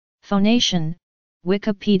Phonation,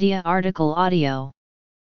 Wikipedia article audio.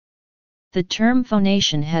 The term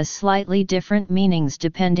phonation has slightly different meanings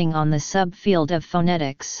depending on the subfield of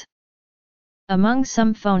phonetics. Among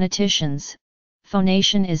some phoneticians,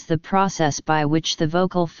 phonation is the process by which the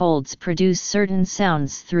vocal folds produce certain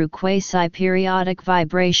sounds through quasi-periodic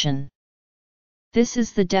vibration. This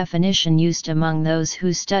is the definition used among those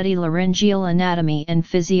who study laryngeal anatomy and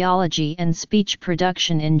physiology and speech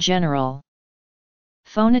production in general.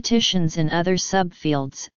 Phoneticians in other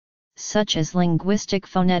subfields, such as linguistic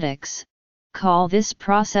phonetics, call this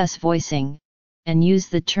process voicing, and use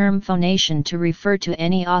the term phonation to refer to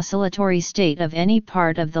any oscillatory state of any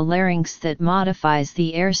part of the larynx that modifies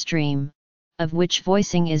the airstream, of which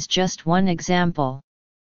voicing is just one example.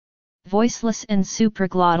 Voiceless and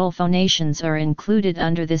supraglottal phonations are included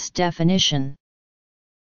under this definition.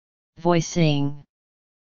 Voicing.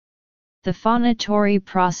 The phonatory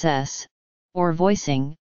process, or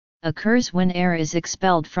voicing, occurs when air is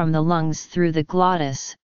expelled from the lungs through the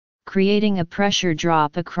glottis, creating a pressure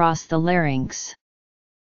drop across the larynx.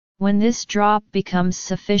 When this drop becomes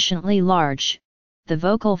sufficiently large, the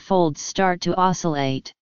vocal folds start to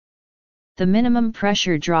oscillate. The minimum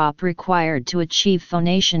pressure drop required to achieve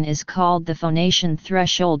phonation is called the phonation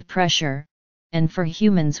threshold pressure, and for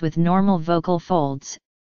humans with normal vocal folds,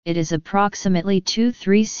 it is approximately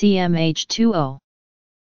 2-3 cmH2O.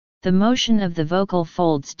 The motion of the vocal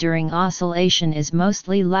folds during oscillation is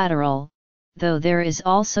mostly lateral, though there is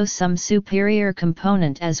also some superior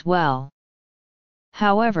component as well.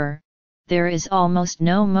 However, there is almost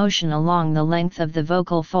no motion along the length of the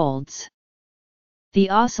vocal folds.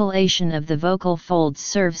 The oscillation of the vocal folds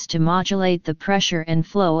serves to modulate the pressure and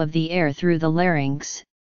flow of the air through the larynx,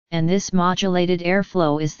 and this modulated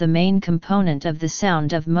airflow is the main component of the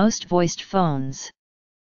sound of most voiced phones.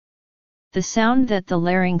 The sound that the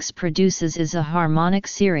larynx produces is a harmonic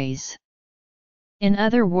series. In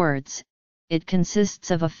other words, it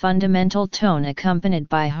consists of a fundamental tone accompanied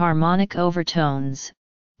by harmonic overtones,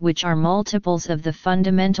 which are multiples of the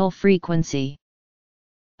fundamental frequency.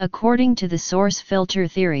 According to the source filter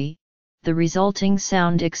theory, the resulting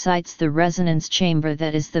sound excites the resonance chamber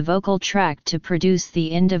that is the vocal tract to produce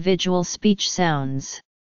the individual speech sounds.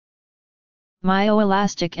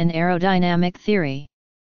 Myoelastic and aerodynamic theory.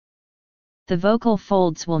 The vocal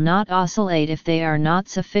folds will not oscillate if they are not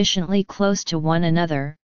sufficiently close to one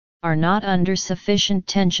another, are not under sufficient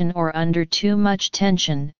tension or under too much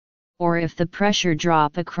tension, or if the pressure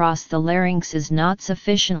drop across the larynx is not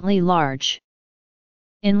sufficiently large.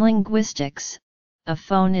 In linguistics, a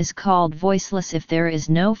phone is called voiceless if there is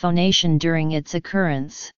no phonation during its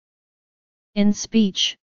occurrence. In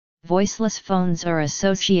speech, voiceless phones are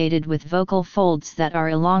associated with vocal folds that are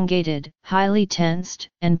elongated, highly tensed,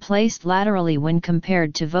 and placed laterally when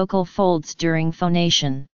compared to vocal folds during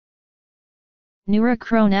phonation.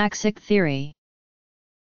 Neurochronaxic theory.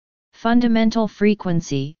 Fundamental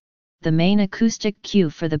frequency, the main acoustic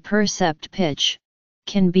cue for the percept pitch,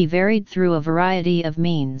 can be varied through a variety of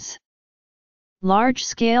means.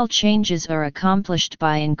 Large-scale changes are accomplished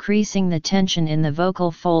by increasing the tension in the vocal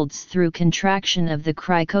folds through contraction of the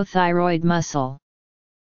cricothyroid muscle.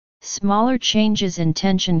 Smaller changes in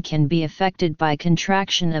tension can be affected by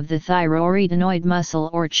contraction of the thyroidenoid muscle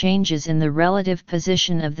or changes in the relative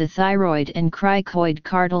position of the thyroid and cricoid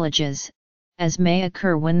cartilages, as may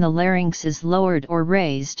occur when the larynx is lowered or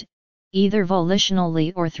raised, either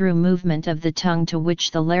volitionally or through movement of the tongue to which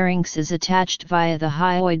the larynx is attached via the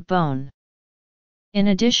hyoid bone. In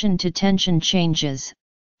addition to tension changes,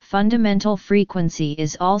 fundamental frequency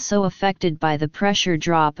is also affected by the pressure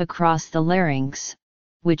drop across the larynx,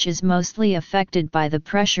 which is mostly affected by the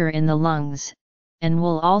pressure in the lungs, and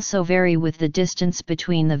will also vary with the distance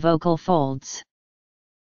between the vocal folds.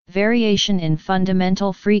 Variation in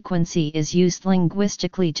fundamental frequency is used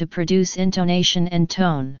linguistically to produce intonation and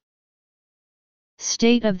tone.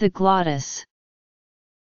 State of the glottis.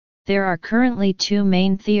 There are currently two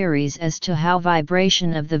main theories as to how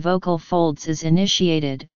vibration of the vocal folds is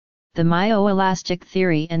initiated, the myoelastic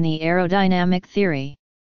theory and the aerodynamic theory.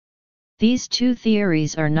 These two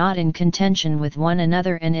theories are not in contention with one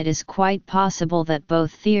another, and it is quite possible that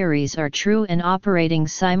both theories are true and operating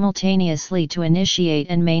simultaneously to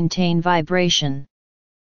initiate and maintain vibration.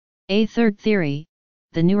 A third theory,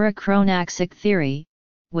 the neurochronaxic theory,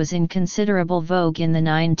 was in considerable vogue in the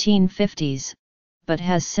 1950s, but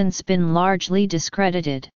has since been largely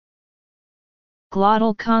discredited.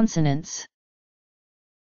 Glottal consonants.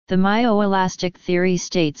 The myoelastic theory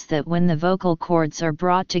states that when the vocal cords are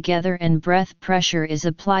brought together and breath pressure is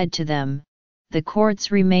applied to them, the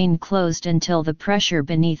cords remain closed until the pressure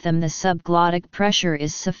beneath them, the subglottic pressure,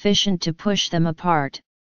 is sufficient to push them apart,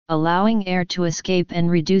 allowing air to escape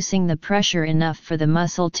and reducing the pressure enough for the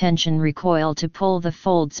muscle tension recoil to pull the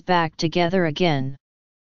folds back together again.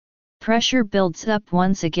 Pressure builds up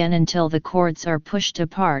once again until the cords are pushed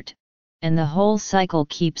apart, and the whole cycle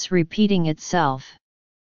keeps repeating itself.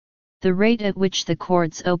 The rate at which the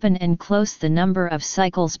cords open and close, the number of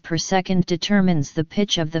cycles per second, determines the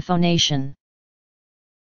pitch of the phonation.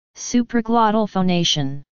 Supraglottal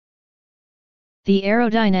phonation. The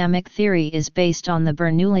aerodynamic theory is based on the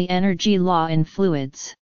Bernoulli energy law in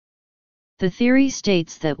fluids. The theory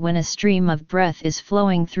states that when a stream of breath is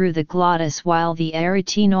flowing through the glottis while the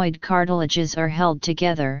arytenoid cartilages are held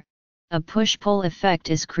together, a push-pull effect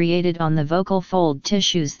is created on the vocal fold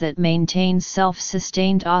tissues that maintains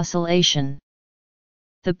self-sustained oscillation.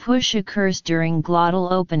 The push occurs during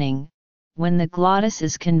glottal opening, when the glottis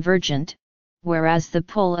is convergent, whereas the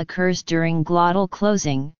pull occurs during glottal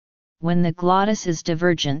closing, when the glottis is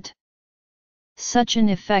divergent. Such an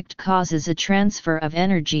effect causes a transfer of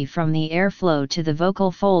energy from the airflow to the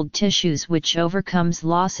vocal fold tissues, which overcomes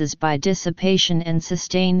losses by dissipation and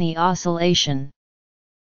sustain the oscillation.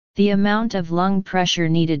 The amount of lung pressure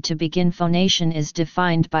needed to begin phonation is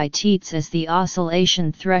defined by Tietz as the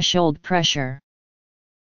oscillation threshold pressure.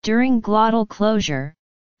 During glottal closure,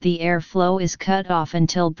 the airflow is cut off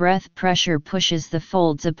until breath pressure pushes the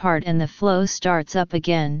folds apart and the flow starts up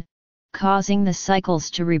again, causing the cycles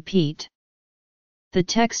to repeat. The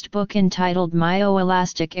textbook entitled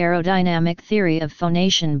Myoelastic Aerodynamic Theory of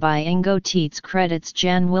Phonation by Ingo Tietz credits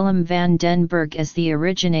Jan Willem van den Berg as the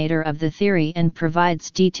originator of the theory and provides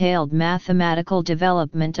detailed mathematical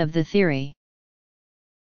development of the theory.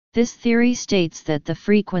 This theory states that the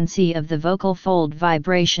frequency of the vocal fold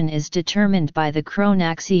vibration is determined by the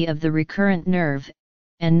chronaxy of the recurrent nerve,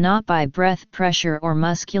 and not by breath pressure or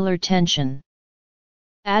muscular tension.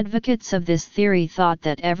 Advocates of this theory thought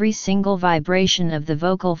that every single vibration of the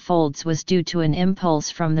vocal folds was due to an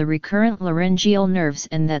impulse from the recurrent laryngeal nerves,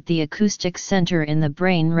 and that the acoustic center in the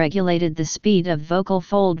brain regulated the speed of vocal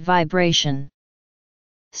fold vibration.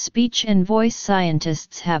 Speech and voice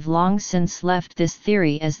scientists have long since left this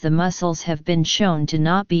theory, as the muscles have been shown to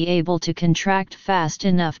not be able to contract fast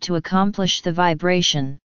enough to accomplish the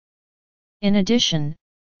vibration. In addition,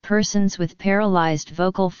 persons with paralyzed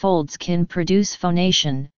vocal folds can produce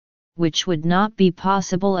phonation, which would not be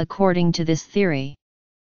possible according to this theory.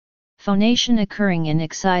 Phonation occurring in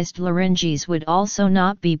excised larynges would also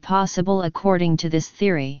not be possible according to this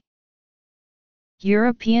theory.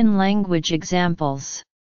 European language examples.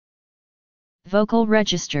 Vocal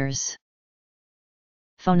registers.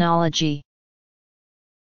 Phonology.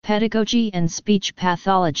 Pedagogy and speech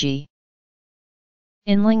pathology.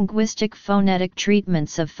 In linguistic phonetic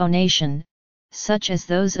treatments of phonation, such as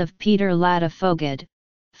those of Peter Ladefoged,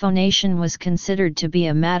 phonation was considered to be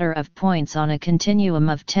a matter of points on a continuum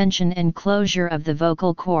of tension and closure of the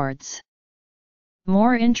vocal cords.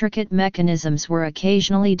 More intricate mechanisms were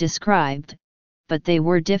occasionally described, but they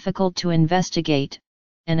were difficult to investigate,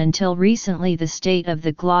 and until recently the state of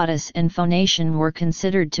the glottis and phonation were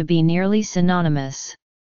considered to be nearly synonymous.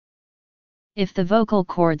 If the vocal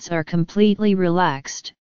cords are completely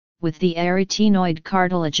relaxed, with the arytenoid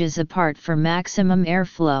cartilages apart for maximum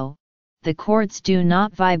airflow, the cords do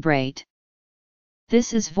not vibrate.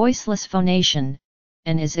 This is voiceless phonation,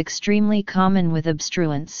 and is extremely common with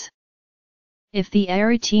obstruents. If the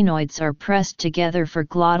arytenoids are pressed together for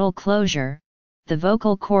glottal closure, the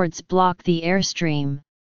vocal cords block the airstream,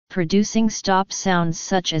 producing stop sounds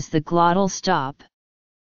such as the glottal stop.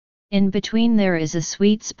 In between there is a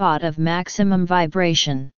sweet spot of maximum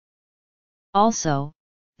vibration. Also,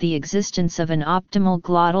 the existence of an optimal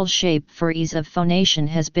glottal shape for ease of phonation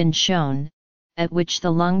has been shown, at which the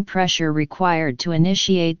lung pressure required to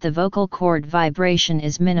initiate the vocal cord vibration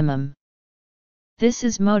is minimum. This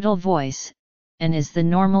is modal voice, and is the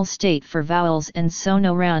normal state for vowels and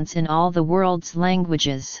sonorants in all the world's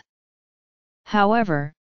languages.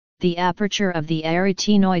 However, the aperture of the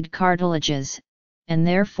arytenoid cartilages, and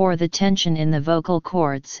therefore the tension in the vocal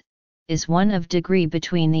cords, is one of degree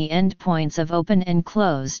between the endpoints of open and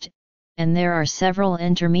closed, and there are several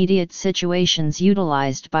intermediate situations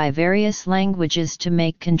utilized by various languages to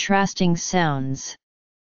make contrasting sounds.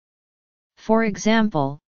 For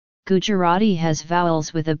example, Gujarati has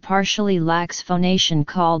vowels with a partially lax phonation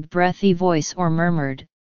called breathy voice or murmured,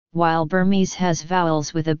 while Burmese has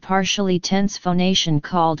vowels with a partially tense phonation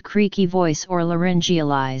called creaky voice or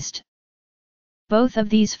laryngealized. Both of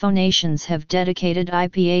these phonations have dedicated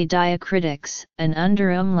IPA diacritics, an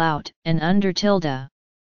under umlaut, and under tilde.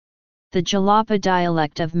 The Jalapa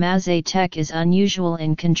dialect of Mazatec is unusual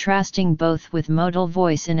in contrasting both with modal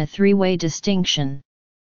voice in a three-way distinction.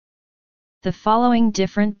 The following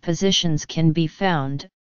different positions can be found: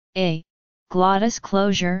 A. Glottis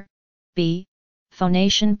closure, B.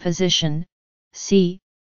 Phonation position, C.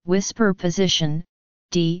 Whisper position,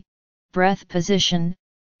 D. Breath position,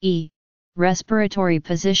 E. Respiratory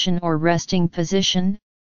position or resting position,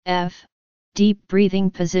 F. Deep breathing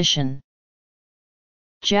position.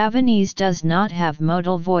 Javanese does not have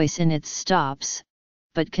modal voice in its stops,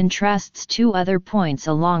 but contrasts two other points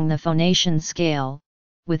along the phonation scale,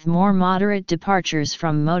 with more moderate departures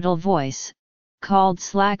from modal voice, called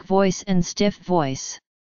slack voice and stiff voice.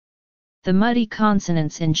 The muddy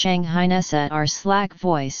consonants in Shanghainese are slack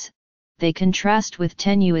voice, they contrast with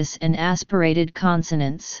tenuous and aspirated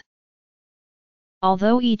consonants.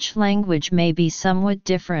 Although each language may be somewhat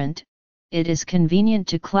different, it is convenient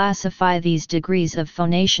to classify these degrees of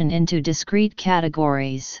phonation into discrete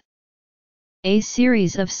categories. A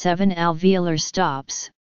series of 7 alveolar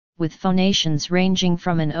stops, with phonations ranging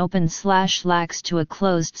from an open/lax to a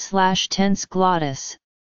closed/tense glottis,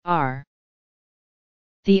 are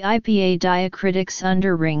the IPA diacritics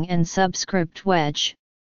underring and subscript wedge,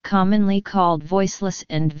 commonly called voiceless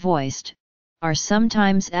and voiced, are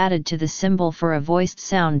sometimes added to the symbol for a voiced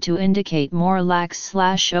sound to indicate more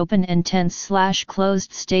lax/open and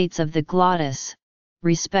tense/closed states of the glottis,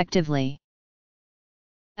 respectively.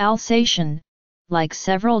 Alsatian, like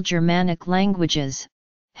several Germanic languages,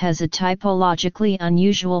 has a typologically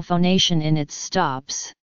unusual phonation in its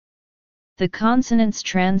stops. The consonants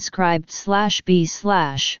transcribed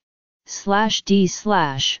 /b//d//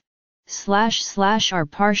 are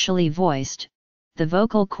partially voiced. The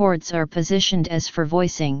vocal cords are positioned as for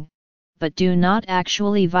voicing, but do not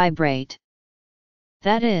actually vibrate.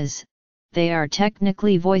 That is, they are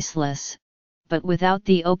technically voiceless, but without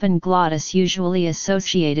the open glottis usually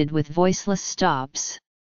associated with voiceless stops.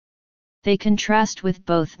 They contrast with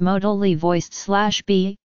both modally voiced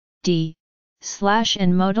 /b, d,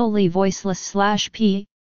 and modally voiceless /p,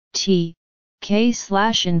 t, k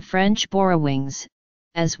in French borrowings,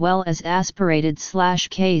 as well as aspirated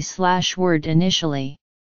 /k word initially.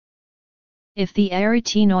 If the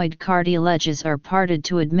arytenoid cartilages are parted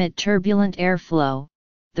to admit turbulent airflow,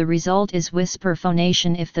 the result is whisper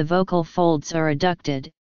phonation if the vocal folds are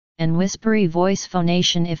adducted, and whispery voice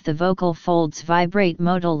phonation if the vocal folds vibrate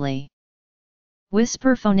modally.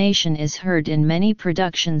 Whisper phonation is heard in many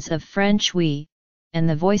productions of French oui, and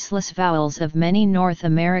the voiceless vowels of many North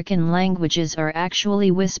American languages are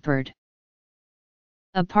actually whispered.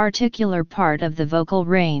 A particular part of the vocal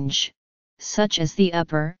range, such as the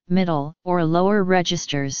upper, middle, or lower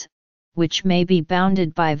registers, which may be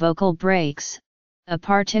bounded by vocal breaks, a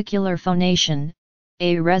particular phonation,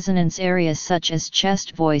 a resonance area such as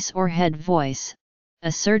chest voice or head voice,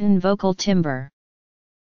 a certain vocal timbre.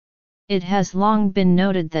 It has long been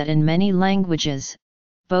noted that in many languages,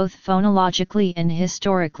 both phonologically and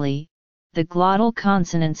historically, the glottal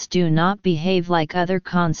consonants do not behave like other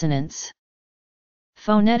consonants.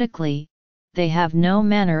 Phonetically, they have no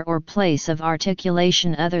manner or place of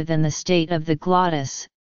articulation other than the state of the glottis,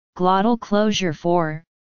 glottal closure 4,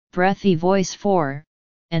 breathy voice 4,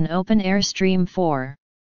 and open airstream 4.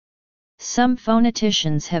 Some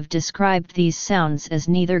phoneticians have described these sounds as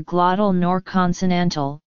neither glottal nor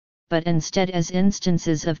consonantal, but instead as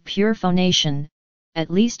instances of pure phonation, at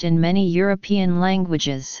least in many European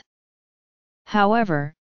languages.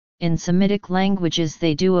 However, in Semitic languages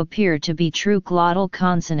they do appear to be true glottal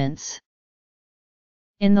consonants.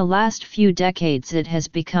 In the last few decades it has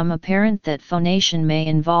become apparent that phonation may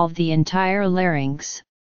involve the entire larynx,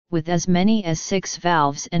 with as many as 6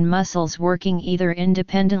 valves and muscles working either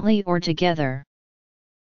independently or together.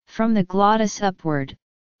 From the glottis upward,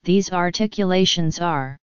 these articulations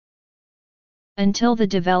are. Until the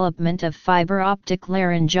development of fiber optic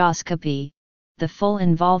laryngoscopy, the full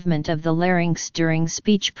involvement of the larynx during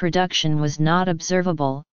speech production was not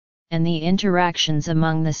observable, and the interactions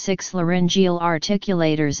among the 6 laryngeal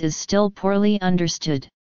articulators is still poorly understood.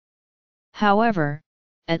 However,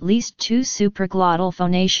 at least 2 supraglottal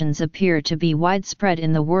phonations appear to be widespread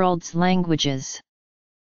in the world's languages.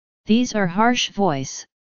 These are harsh voice,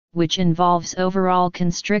 which involves overall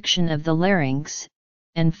constriction of the larynx,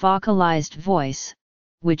 and focalized voice,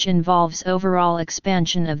 which involves overall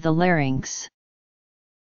expansion of the larynx.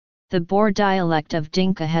 The Boer dialect of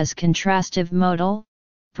Dinka has contrastive modal,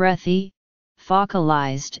 breathy,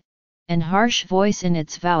 focalized, and harsh voice in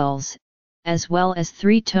its vowels, as well as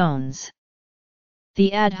 3 tones.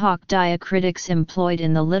 The ad hoc diacritics employed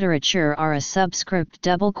in the literature are a subscript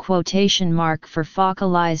double quotation mark for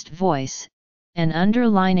focalized voice, and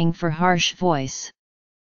underlining for harsh voice.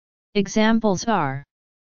 Examples are: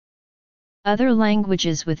 other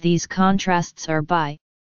languages with these contrasts are Bai,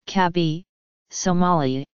 Kabi,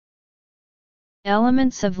 Somali.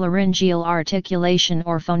 Elements of laryngeal articulation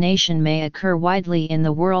or phonation may occur widely in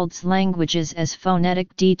the world's languages as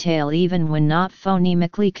phonetic detail even when not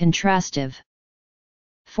phonemically contrastive.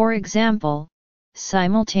 For example,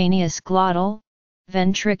 simultaneous glottal,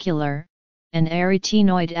 ventricular, and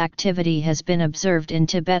arytenoid activity has been observed in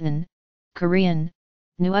Tibetan, Korean,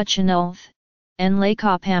 Nuachinolth, and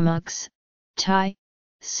Lakopamux, Thai,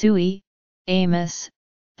 Sui, Amos,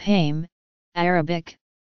 Pame, Arabic,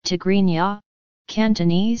 Tigrinya,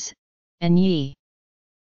 Cantonese, and Yi.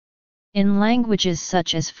 In languages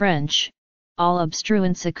such as French, all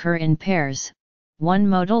obstruents occur in pairs, one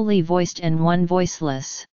modally voiced and one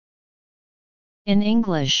voiceless. In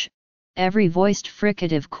English, every voiced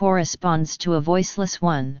fricative corresponds to a voiceless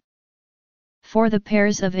one. For the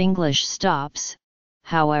pairs of English stops,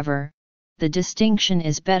 however, the distinction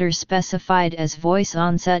is better specified as voice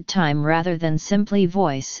onset time rather than simply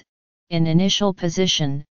voice, in initial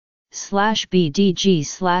position,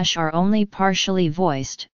 /bdg/ are only partially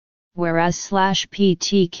voiced, whereas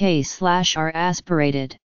 /ptk/ are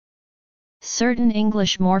aspirated. Certain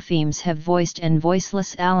English morphemes have voiced and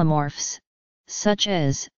voiceless allomorphs, such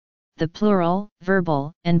as the plural,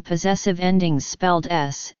 verbal, and possessive endings spelled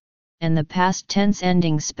s, and the past tense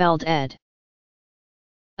ending spelled ed.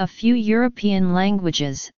 A few European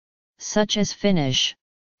languages, such as Finnish,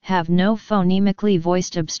 have no phonemically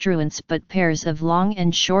voiced obstruents but pairs of long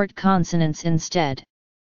and short consonants instead.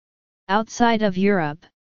 Outside of Europe,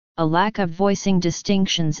 a lack of voicing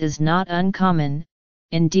distinctions is not uncommon,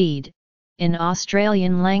 indeed, in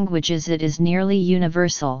Australian languages it is nearly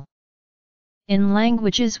universal. In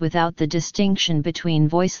languages without the distinction between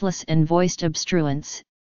voiceless and voiced obstruents,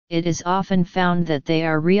 it is often found that they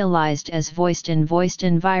are realized as voiced in voiced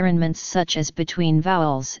environments such as between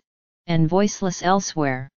vowels, and voiceless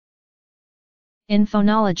elsewhere. In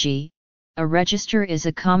phonology, a register is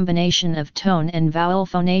a combination of tone and vowel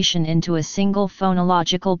phonation into a single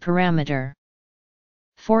phonological parameter.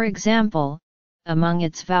 For example, among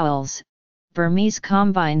its vowels, Burmese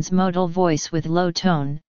combines modal voice with low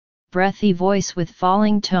tone, breathy voice with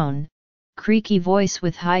falling tone, creaky voice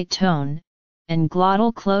with high tone, and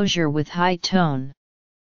glottal closure with high tone.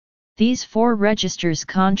 These four registers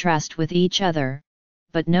contrast with each other,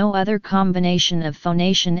 but no other combination of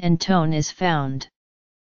phonation and tone is found.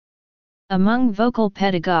 Among vocal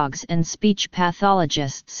pedagogues and speech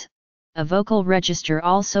pathologists, a vocal register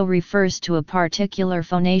also refers to a particular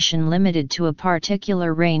phonation limited to a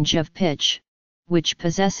particular range of pitch, which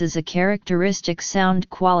possesses a characteristic sound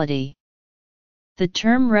quality. The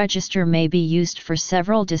term register may be used for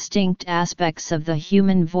several distinct aspects of the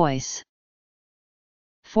human voice.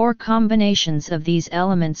 Four combinations of these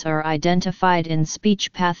elements are identified in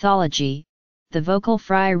speech pathology: the vocal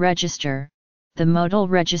fry register, the modal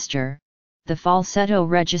register, the falsetto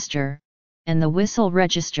register, and the whistle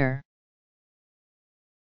register.